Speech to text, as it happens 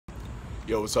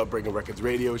Yo, what's up, Breaking Records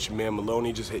Radio? It's your man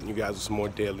Maloney, just hitting you guys with some more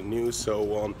daily news.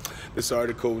 So this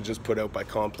article was just put out by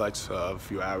Complex a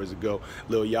few hours ago.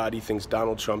 Lil Yachty thinks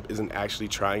Donald Trump isn't actually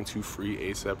trying to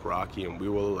free A$AP Rocky, and we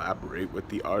will elaborate with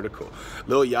the article.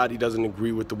 Lil Yachty doesn't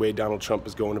agree with the way Donald Trump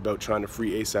is going about trying to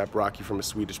free A$AP Rocky from a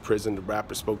Swedish prison. The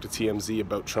rapper spoke to TMZ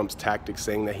about Trump's tactics,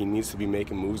 saying that he needs to be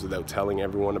making moves without telling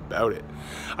everyone about it.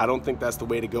 I don't think that's the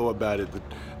way to go about it,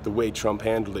 the way Trump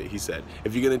handled it, he said.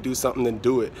 If you're gonna do something, then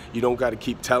do it. You don't gotta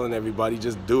keep telling everybody,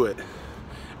 just do it.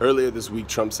 Earlier this week,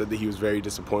 Trump said that he was very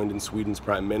disappointed in Sweden's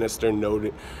prime minister,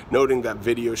 noting that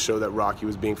videos show that Rocky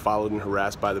was being followed and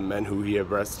harassed by the men who he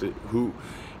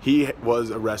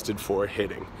was arrested for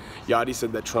hitting. Yachty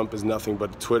said that Trump is nothing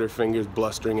but Twitter fingers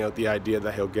blustering out the idea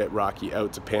that he'll get Rocky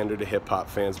out to pander to hip-hop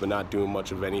fans, but not doing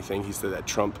much of anything. He said that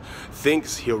Trump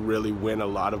thinks he'll really win a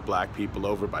lot of black people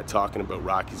over by talking about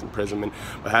Rocky's imprisonment,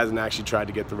 but hasn't actually tried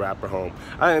to get the rapper home.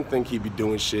 I didn't think he'd be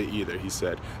doing shit either, he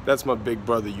said. That's my big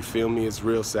brother, you feel me? It's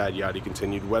real sad, Yachty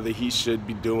continued. Whether he should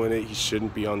be doing it, he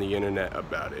shouldn't be on the internet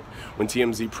about it. When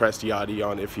TMZ pressed Yachty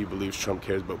on if he believes Trump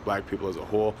cares about black people as a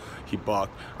whole, he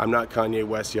balked. I'm not Kanye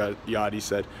West, Yachty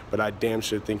said, but I damn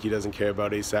sure think he doesn't care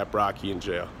about A$AP Rocky in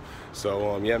jail.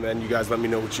 So yeah, man, you guys let me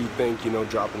know what you think, you know,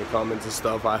 drop in the comments and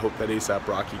stuff. I hope that A$AP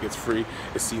Rocky gets free.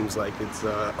 It seems like it's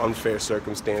unfair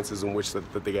circumstances in which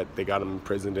that they got him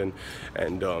imprisoned in,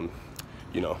 and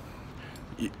you know,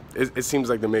 it seems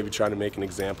like they're maybe trying to make an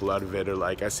example out of it, or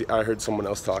like I heard someone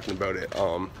else talking about it,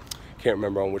 can't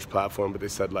remember on which platform, but they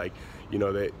said, like, you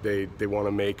know, they want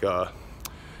to make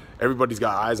everybody's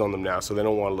got eyes on them now, so they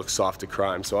don't want to look soft to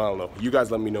crime. So I don't know. You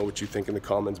guys let me know what you think in the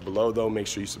comments below, though. Make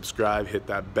sure you subscribe, hit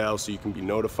that bell so you can be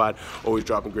notified. Always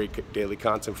dropping great daily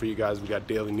content for you guys. We got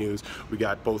daily news. We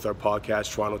got both our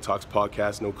podcasts, Toronto Talks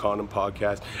Podcast, No Condom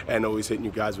Podcast, and always hitting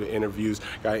you guys with interviews.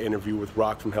 Got an interview with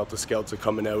Rock from Helter Skelter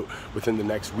coming out within the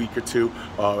next week or two.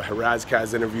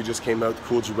 Razkaz interview just came out. The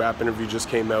Cool G Rap interview just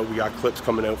came out. We got clips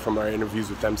coming out from our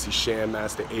interviews with MC Shan,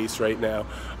 Master Ace right now,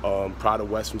 Prada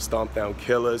West from Stomp Down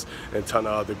Killers, and a ton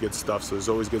of other good stuff. So there's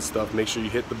always good stuff. Make sure you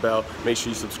hit the bell. Make sure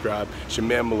you subscribe. It's your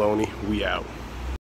man Maloney. We out.